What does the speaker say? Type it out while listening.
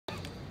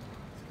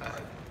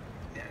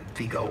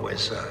Vigo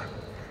was a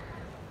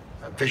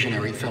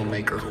visionary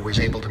filmmaker who was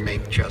able to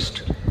make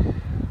just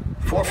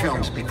 4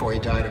 films before he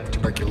died of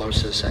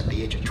tuberculosis at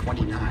the age of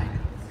 29,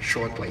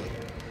 shortly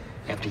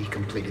after he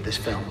completed this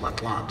film,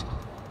 L'Atlante.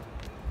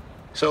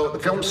 So the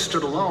film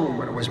stood alone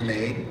when it was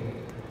made,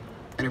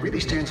 and it really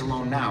stands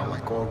alone now,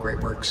 like all great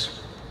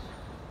works.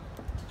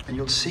 And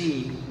you'll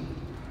see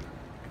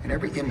in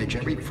every image,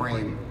 every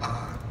frame,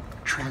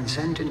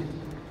 transcendent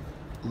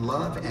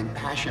love and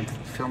passion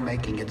for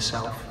filmmaking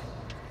itself.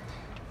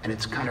 And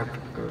it's kind of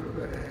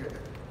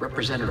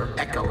represented or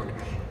echoed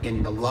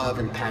in the love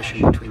and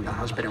passion between the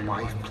husband and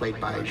wife, played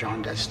by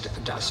Jean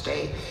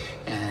Vigo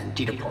and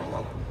Dita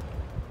Porlo.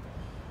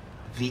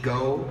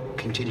 Vigo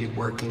continued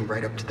working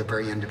right up to the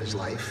very end of his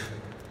life,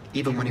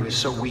 even when he was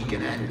so weak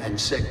and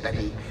sick that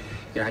he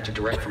had to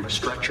direct from a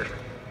stretcher.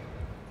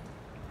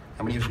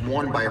 And when he was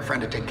warned by a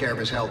friend to take care of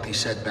his health, he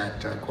said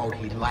that, quote,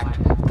 he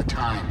lacked the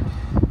time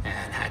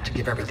and had to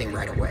give everything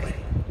right away.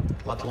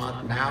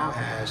 L'Atlante now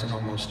has an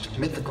almost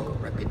mythical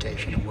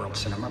reputation in world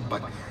cinema,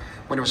 but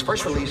when it was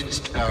first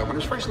released in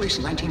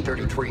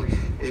 1933,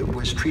 it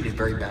was treated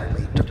very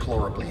badly,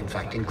 deplorably, in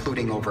fact,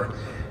 including over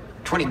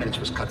 20 minutes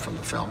was cut from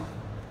the film.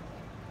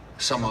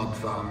 Some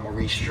of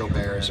Maurice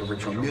Joubert's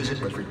original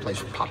music was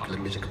replaced with popular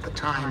music at the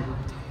time.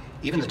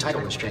 Even the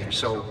title was changed.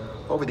 So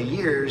over the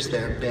years,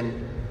 there have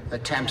been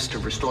attempts to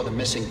restore the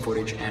missing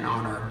footage and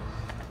honor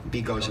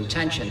Vigo's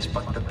intentions,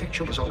 but the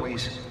picture was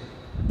always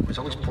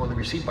poorly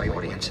received by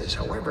audiences.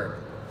 However,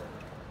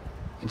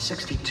 in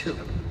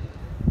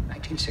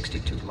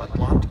 1962,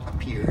 L'Atlante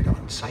appeared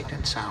on Sight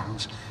and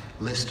Sound's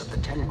list of the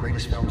 10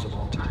 greatest films of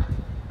all time.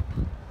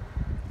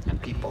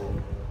 And people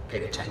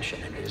paid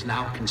attention, and it is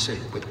now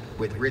considered,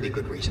 with really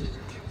good reason,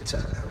 it's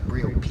a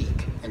real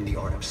peak in the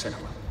art of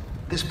cinema.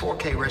 This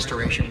 4K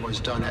restoration was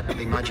done at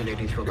l'Immagine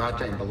di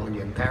Trovata in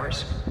Bologna in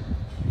Paris,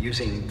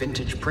 using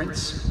vintage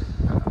prints,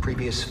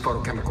 previous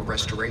photochemical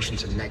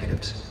restorations and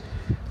negatives.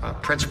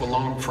 Prints were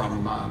loaned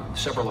from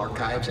several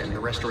archives, and the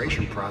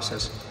restoration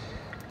process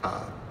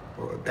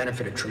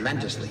benefited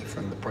tremendously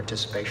from the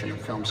participation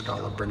of film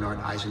scholar Bernard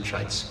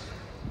Eisenschitz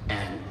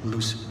and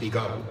Luce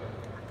Vigo,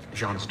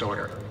 Jean's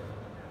daughter.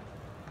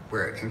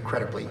 We're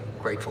incredibly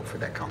grateful for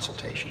that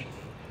consultation.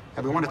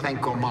 And we want to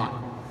thank Gaumont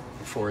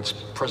for its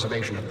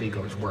preservation of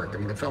Vigo's work. I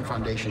mean, the Film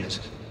Foundation is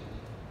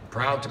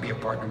proud to be a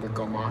partner with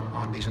Gaumont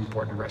on these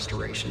important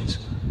restorations.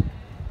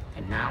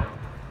 And now,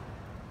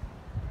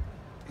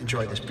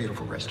 enjoy this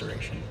beautiful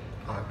restoration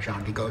of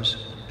Jean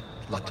Vigo's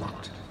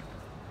L'Atlante.